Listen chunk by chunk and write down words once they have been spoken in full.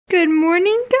Good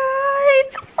morning,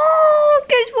 guys. Oh,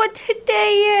 guess what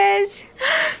today is?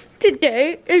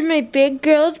 Today is my big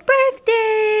girl's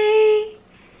birthday.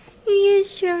 Yes,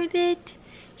 Charlotte.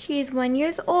 She is 1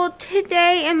 year old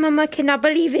today, and Mama cannot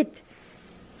believe it.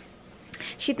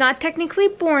 She's not technically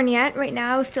born yet. Right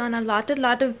now, I was still in a lot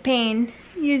of pain.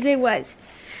 Yes, I was.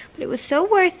 But it was so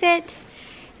worth it.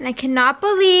 And I cannot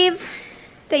believe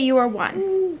that you are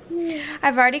one.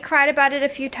 I've already cried about it a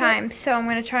few times, so I'm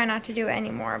going to try not to do it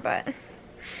anymore, but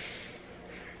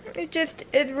it just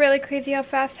is really crazy how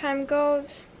fast time goes.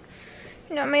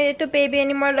 Not my little baby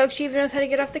anymore. Look, she even knows how to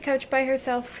get off the couch by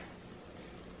herself.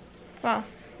 Well,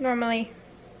 normally.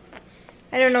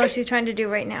 I don't know what she's trying to do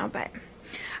right now, but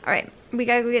alright, we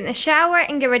gotta go get in the shower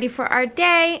and get ready for our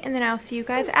day, and then I'll see you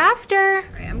guys after.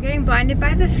 Alright, I'm getting blinded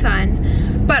by the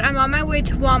sun, but I'm on my way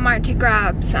to Walmart to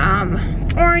grab some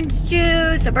orange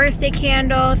juice, a birthday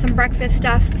candle, some breakfast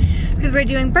stuff, because we're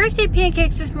doing birthday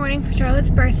pancakes this morning for Charlotte's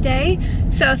birthday.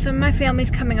 So some of my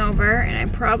family's coming over, and I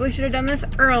probably should have done this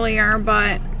earlier,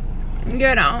 but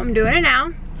you know, I'm doing it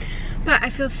now. But I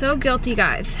feel so guilty,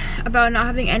 guys, about not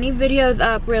having any videos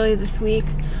up really this week.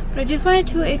 But I just wanted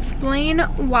to explain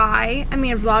why. I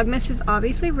mean, Vlogmas is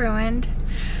obviously ruined.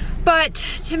 But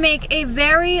to make a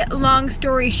very long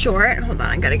story short, hold on,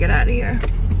 I gotta get out of here.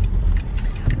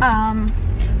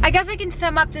 I guess I can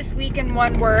sum up this week in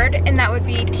one word, and that would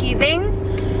be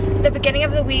teething. The beginning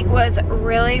of the week was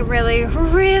really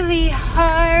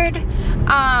hard.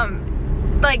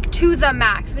 Like to the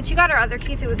max. When she got her other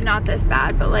teeth, it was not this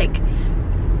bad, but like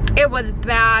it was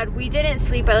bad. We didn't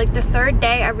sleep, but like the third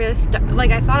day I really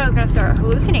I thought I was gonna start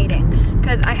hallucinating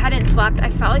because I hadn't slept. I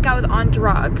felt like I was on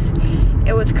drugs.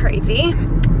 It was crazy.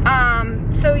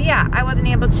 So yeah, I wasn't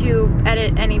able to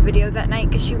edit any videos that night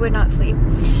because she would not sleep.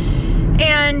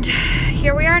 And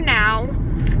here we are now.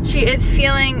 She is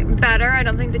feeling better. I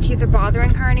don't think the teeth are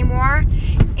bothering her anymore.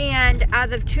 And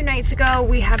as of 2 nights ago,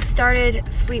 we have started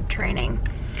sleep training,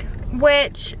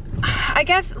 which I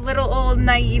guess little old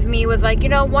naive me was like, you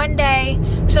know, one day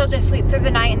she'll just sleep through the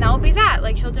night and that will be that.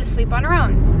 Like, she'll just sleep on her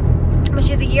own. But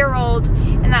she's 1 year old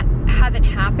and that hasn't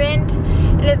happened.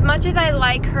 And as much as I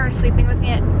like her sleeping with me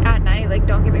at night, like,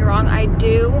 don't get me wrong, I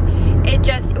do,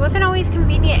 it wasn't always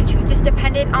convenient, and she was just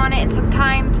dependent on it, and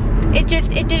sometimes it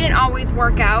didn't always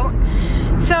work out.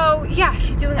 So yeah,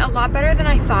 she's doing a lot better than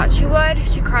I thought she would.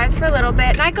 She cries for a little bit,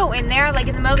 and I go in there, like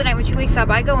in the middle of the night when she wakes up,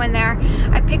 I go in there,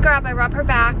 I pick her up, I rub her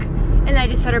back, and then I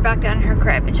just set her back down in her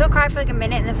crib. And she'll cry for like a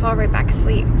minute and then fall right back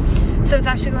asleep. So it's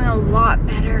actually going a lot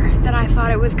better than I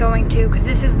thought it was going to, because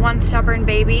this is one stubborn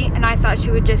baby, and I thought she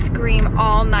would just scream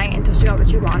all night until she got what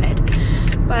she wanted.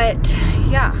 But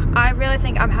yeah, I really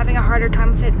think I'm having a harder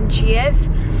time with it than she is.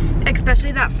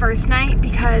 Especially that first night,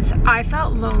 because I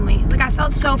felt lonely. Like, I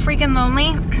felt so freaking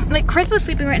lonely. Like, Chris was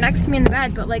sleeping right next to me in the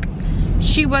bed, but like,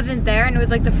 she wasn't there, and it was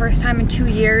like the first time in 2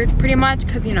 years, pretty much,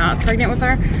 because, you know, I was pregnant with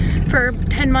her for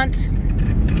 10 months.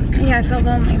 Yeah, I felt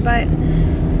lonely, but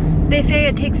they say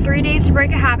it takes 3 days to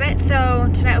break a habit, so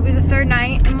tonight will be the 3rd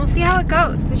night, and we'll see how it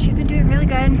goes. But she's been doing really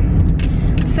good.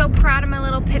 I'm so proud of my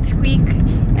little pipsqueak,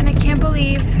 and I can't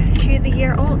believe she is 1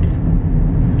 year old.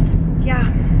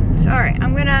 Yeah. So, alright,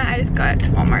 I just got to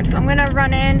Walmart, so I'm gonna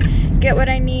run in, get what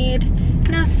I need,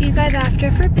 and I'll see you guys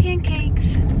after for pancakes.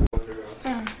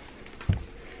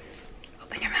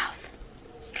 Open your mouth.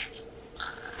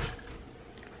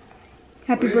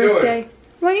 Happy birthday.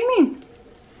 What do you mean?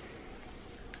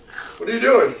 What are you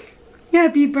doing?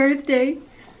 Happy birthday.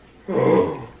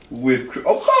 Whipped cream.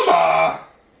 Oh, mama!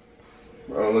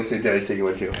 Oh, looks like Daddy's taking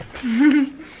one too.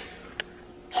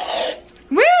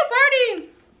 Woo, party!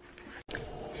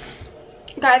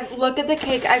 Guys, look at the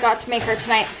cake I got to make her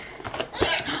tonight.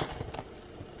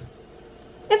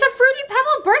 It's a Fruity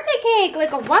Pebbles birthday cake.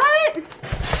 Like, what?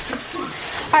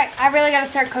 Alright, I really gotta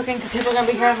start cooking because people are gonna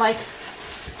be here in like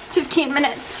 15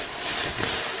 minutes.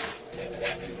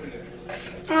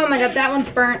 Oh my god, that one's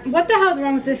burnt. What the hell is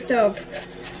wrong with this stove?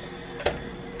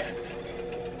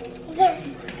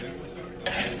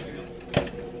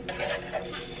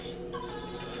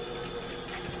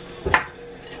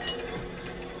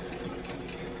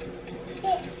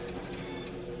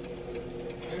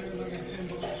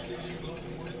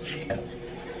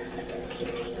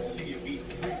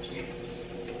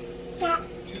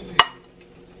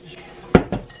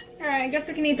 Alright, I guess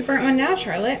we can eat the burnt one now,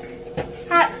 Charlotte.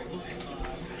 Hot.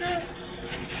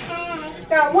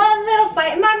 Got one little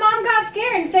fight. My mom got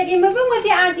scared and said, "You're moving with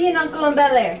your auntie and uncle in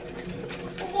Bel Air."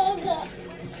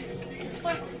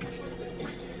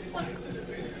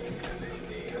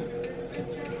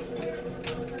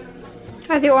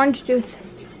 How's the orange juice?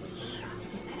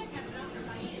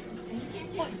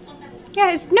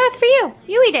 Yeah, no, it's for you.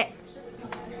 You eat it.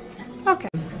 Okay.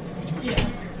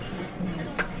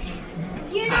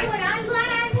 You know what I'm glad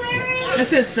I'm wearing?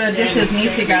 This is the dishes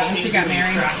Nisi got when she got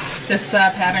married. This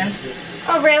pattern.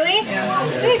 Oh, really? Yeah. I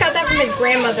think he got that from his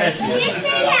grandmother. This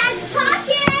thing has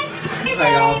pockets!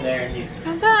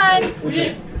 I'm done.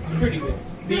 Pretty good.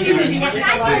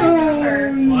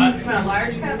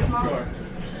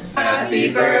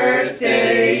 Happy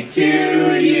birthday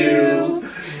to you.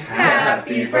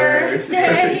 Happy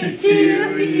birthday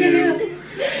to you.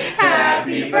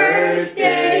 Happy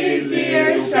birthday,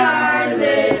 dear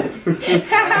Charlotte.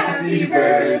 Happy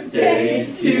birthday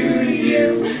to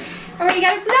you. Alright, you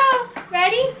gotta blow.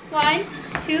 Ready? 1,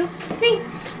 2, 3.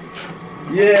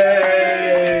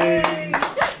 Yay!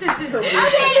 Okay,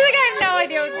 I have no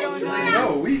idea what's going on. No,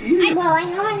 we eat. Well, I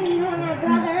know I need my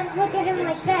brother. Look at him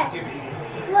like this.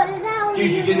 What is that?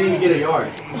 Dude, you didn't even get a yard.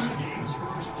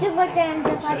 Just look at him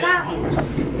just like that.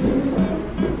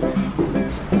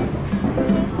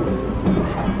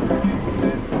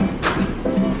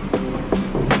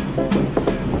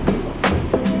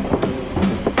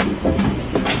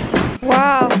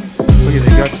 Wow, Look at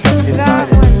they got stuff that inside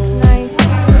it. one's nice.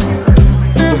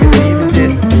 Look at they even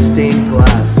did stained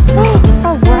glass.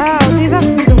 Oh wow, these have to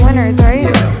be the winners, right?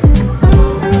 Yeah.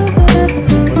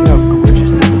 Look how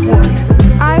gorgeous this is.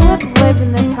 I would live in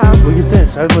this house. Look at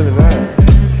this. I'd live in that.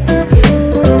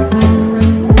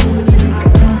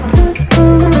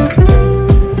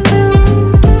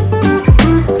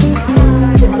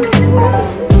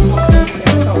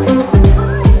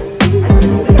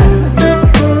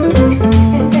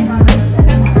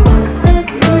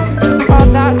 Oh,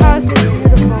 that house is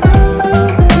beautiful.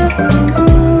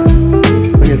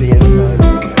 Look at the inside.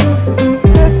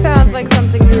 This sounds like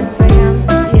something you would plan.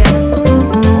 Yeah.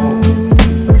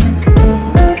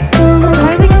 How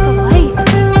do they get the light?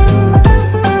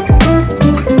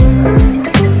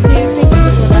 Do you think it's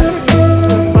lit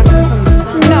up?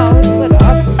 No, it's lit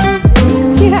up.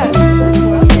 Yes.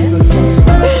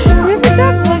 Rip it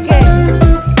up, look at.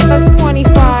 That's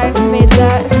 25 made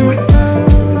that.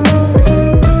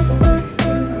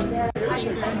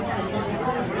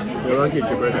 You're lucky it's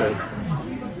your birthday.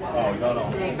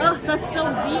 Oh, that's so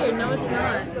weird. No, it's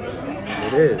not.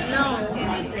 It is. No.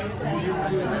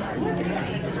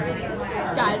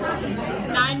 Guys,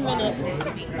 9 minutes.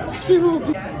 She will be.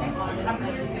 Is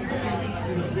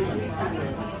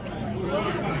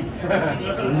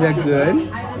that good?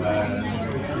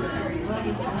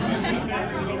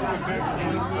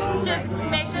 Just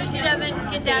make sure she doesn't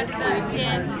get down to the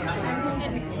skin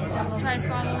and try to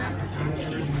swallow it.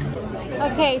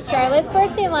 Okay, Charlotte's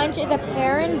birthday lunch is a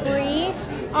pear and brie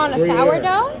on a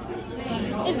sourdough.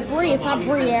 It's brie, it's not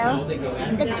Gruyere.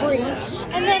 It's brie.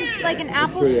 And then like an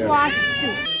apple Gruyere. squash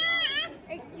soup.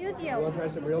 Excuse you. Want to try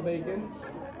some real bacon?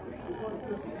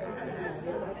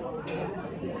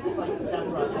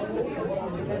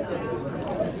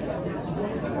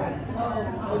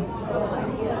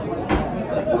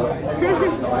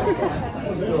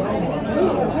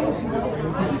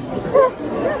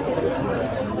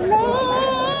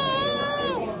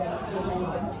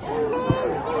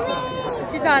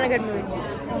 She's not in a good mood.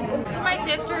 My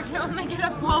sister can only get a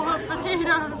bowl of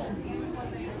potatoes.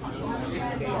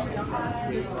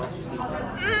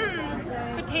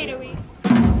 Potato-y.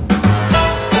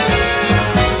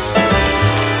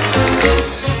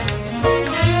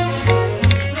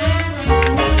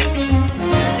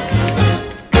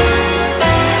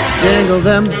 Jingle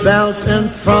them bells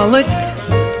and frolic.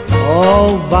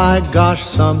 Oh, by gosh,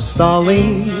 some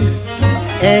stolly.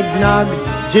 Eggnog,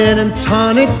 gin and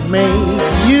tonic make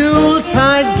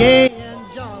Yuletide gay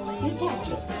and jolly.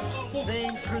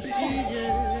 Same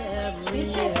procedure every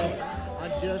year. I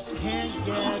just can't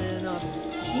get enough.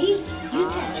 I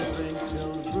drink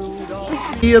till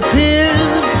Rudolph he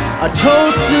appears. A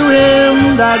toast to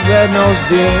him, that red-nosed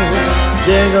dear.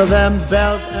 Jingle them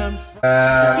bells and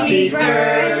Happy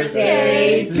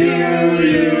birthday to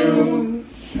you.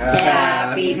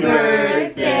 Happy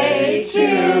birthday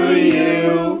to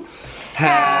you.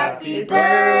 Happy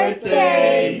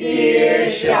birthday,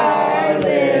 dear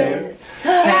Charlotte.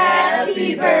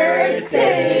 Happy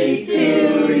birthday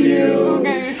to you. I'm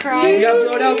gonna cry. Yeah,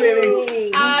 blow it out,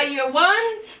 baby. You won?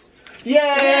 Yay!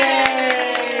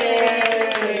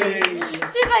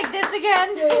 She's like this again.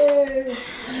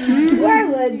 Where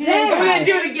was We're that? gonna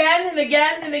do it again and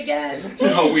again and again.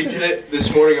 Oh, we did it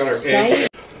this morning on our cake.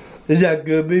 Is that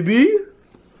good, baby?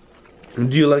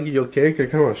 Do you like your cake? I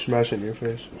kind of want to smash it in your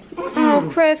face. Oh,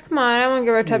 Chris, come on. I want to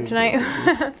give her a tub tonight.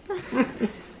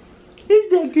 Is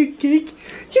that good cake?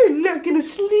 You're not gonna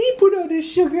sleep without this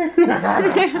sugar.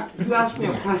 You asked me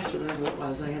a question, that's what it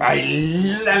was. I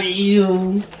love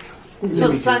you.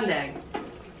 Until Sunday.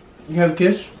 You have a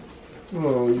kiss?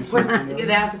 Oh, you're so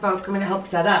They asked if I was coming to help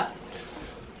set up.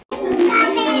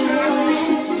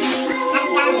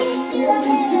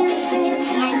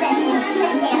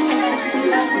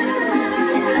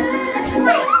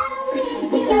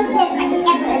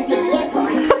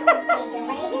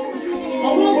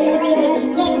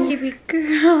 Baby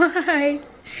girl, hi.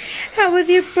 How was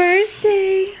your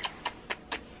birthday?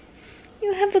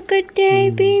 You have a good day,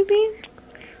 baby?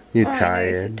 You're Oh,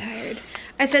 tired. I'm so tired.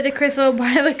 I said to Crystal a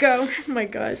while ago, oh my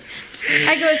gosh.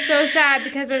 I go so sad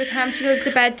because by the time she goes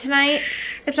to bed tonight,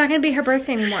 it's not going to be her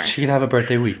birthday anymore. She can have a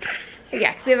birthday week.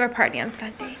 Yeah, 'cause we have our party on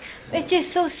Sunday. It's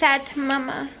just so sad to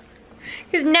Mama.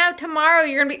 Because now tomorrow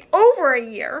you're going to be over a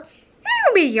year. You're going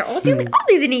to be a year old. You'll be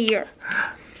older than a year.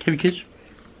 Give me a kiss.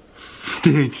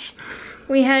 Thanks.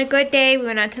 We had a good day. We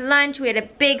went out to lunch. We had a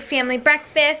big family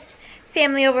breakfast.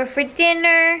 Family over for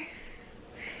dinner.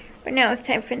 But now it's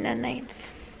time for the nights.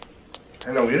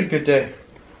 I know, we had a good day.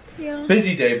 Yeah.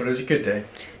 Busy day, but it was a good day.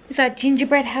 We saw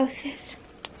gingerbread houses.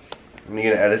 Are you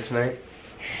gonna edit tonight?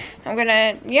 I'm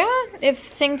gonna, yeah, if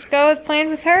things go as planned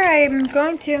with her, I'm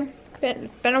going to.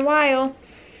 It's been a while.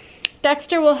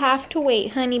 Dexter will have to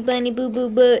wait, honey bunny boo boo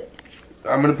butt.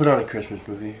 I'm gonna put on a Christmas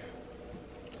movie.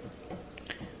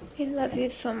 I love you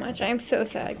so much. I'm so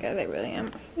sad, guys. I really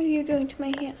am. What are you doing to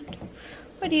my hand?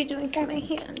 What are you doing to my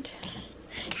hand?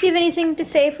 Do you have anything to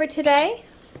say for today?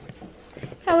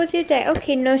 How was your day?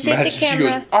 Okay, no shake the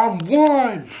camera. She goes, I'm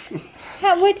one!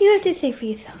 What do you have to say for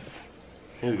yourself?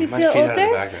 Ew, You my feel feet out of the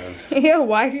older? background. Yeah,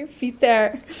 why are your feet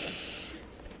there?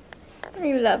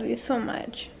 I love you so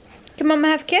much. Can Mama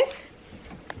have a kiss?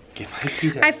 Get my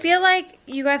feet out. I feel like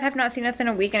you guys have not seen us in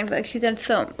a week, and I feel like she's done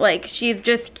so, like, she's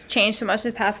just changed so much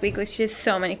this past week. Like, she does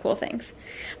so many cool things.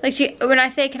 Like, when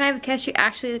I say, can I have a kiss, she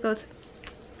actually goes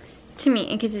to me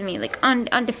and kisses me, like, on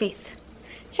the face.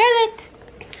 Charlotte,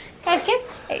 can I have a kiss?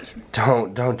 Hey.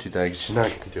 Don't do that. She's not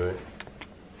gonna do it.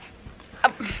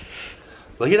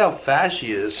 Look at how fast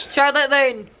she is. Charlotte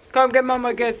Lane, come get Mama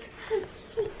a kiss.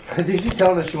 I think she's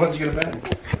telling us she wants to go to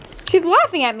bed. She's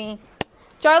laughing at me.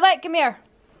 Charlotte, come here.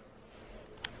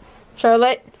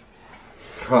 Charlotte.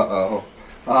 Uh-oh.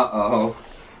 Uh-oh.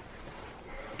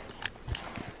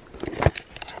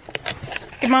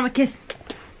 Give Mama a kiss.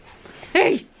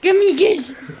 Hey, give me a kiss.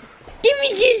 Give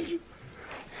me a kiss.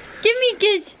 Give me a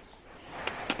kiss.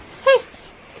 Hey,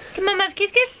 can Mama have a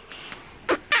kiss?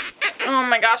 Oh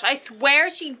my gosh, I swear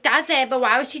she does it, but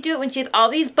why would she do it when she has all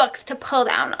these books to pull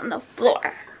down on the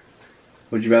floor?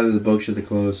 Would you rather the books or the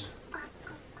clothes?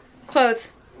 Clothes.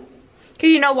 Cause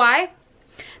you know why?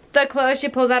 The clothes she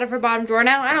pulls out of her bottom drawer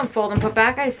now, I don't fold and put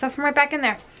back. I just stuff them right back in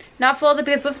there. Not folded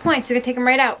because what's the point? She's gonna take them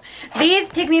right out. These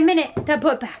take me a minute to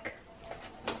put back.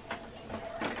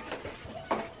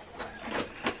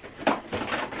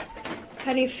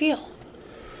 How do you feel?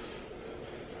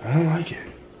 I don't like it.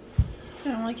 I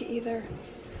don't like it either.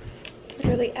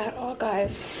 Literally at all,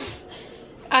 guys.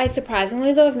 I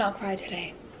surprisingly though have not cried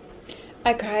today.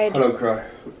 I cried. I don't cry.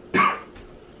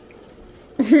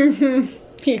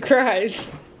 He cries.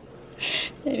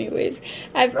 Anyways,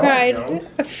 I've No, I cried don't.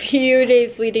 a few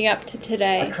days leading up to I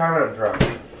today. cry when I'm drunk.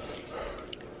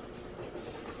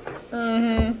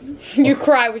 You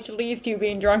cry, which leads to you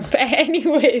being drunk. But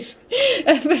anyways,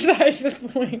 that's besides the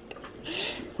point.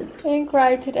 I didn't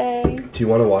cry today. Do you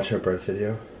want to watch our birth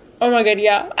video? Oh my god,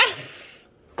 yeah.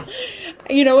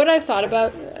 You know what I've thought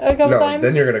about a couple times?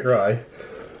 Then you're gonna cry.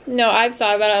 No, I've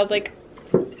thought about it. I was like,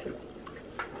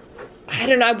 I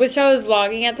don't know. I wish I was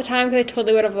vlogging at the time because I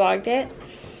totally would have vlogged it.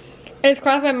 And it's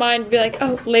crossed my mind to be like,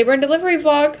 oh, labor and delivery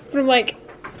vlog. But I'm like,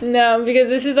 no, because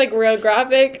this is like real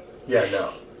graphic. Yeah,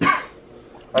 no.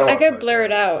 I could blur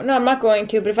it out. No, I'm not going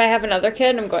to. But if I have another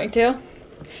kid, I'm going to.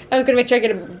 I was gonna make sure I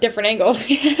get a different angle. Well,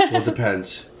 it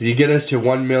depends. If you get us to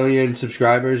 1 million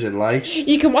subscribers and likes,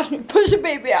 You can watch me push a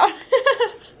baby out.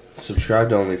 subscribe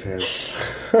to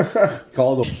OnlyFans.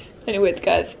 Call them. Anyways,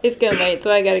 guys, it's getting late,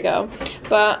 so I gotta go.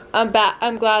 But I'm back.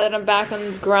 I'm glad that I'm back on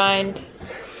the grind.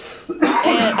 And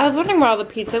I was wondering where all the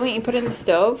pizza went. You put it in the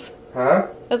stove. Huh?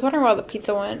 I was wondering where all the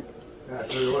pizza went. Yeah,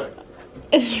 throw it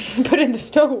away. Put it in the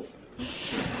stove.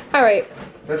 All right.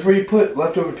 That's where you put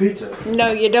leftover pizza.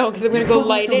 No, you don't, because I'm gonna go Put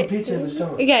light leftover it. pizza in the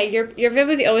stove. Yeah, your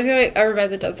family's the only family I ever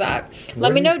met that does that.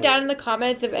 Let me do you know put down in the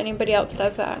comments if anybody else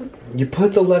does that. You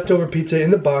put the leftover pizza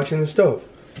in the box in the stove.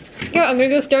 Yeah, I'm gonna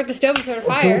go start the stove and start a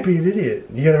fire. Don't be an idiot.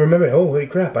 You gotta remember, oh, wait,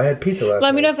 crap, I had pizza last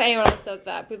Let me night. know if anyone else does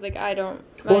that, because, like, I don't.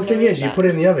 Well, the thing is, you put it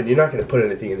in the oven. You're not gonna put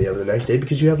anything in the oven the next day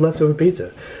because you have leftover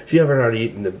pizza. If you haven't already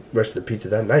eaten the rest of the pizza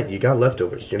that night, you got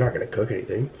leftovers. You're not gonna cook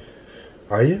anything.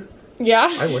 Are you?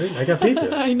 Yeah? I wouldn't. I got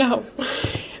pizza. I know.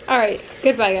 Alright,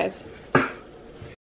 goodbye, guys.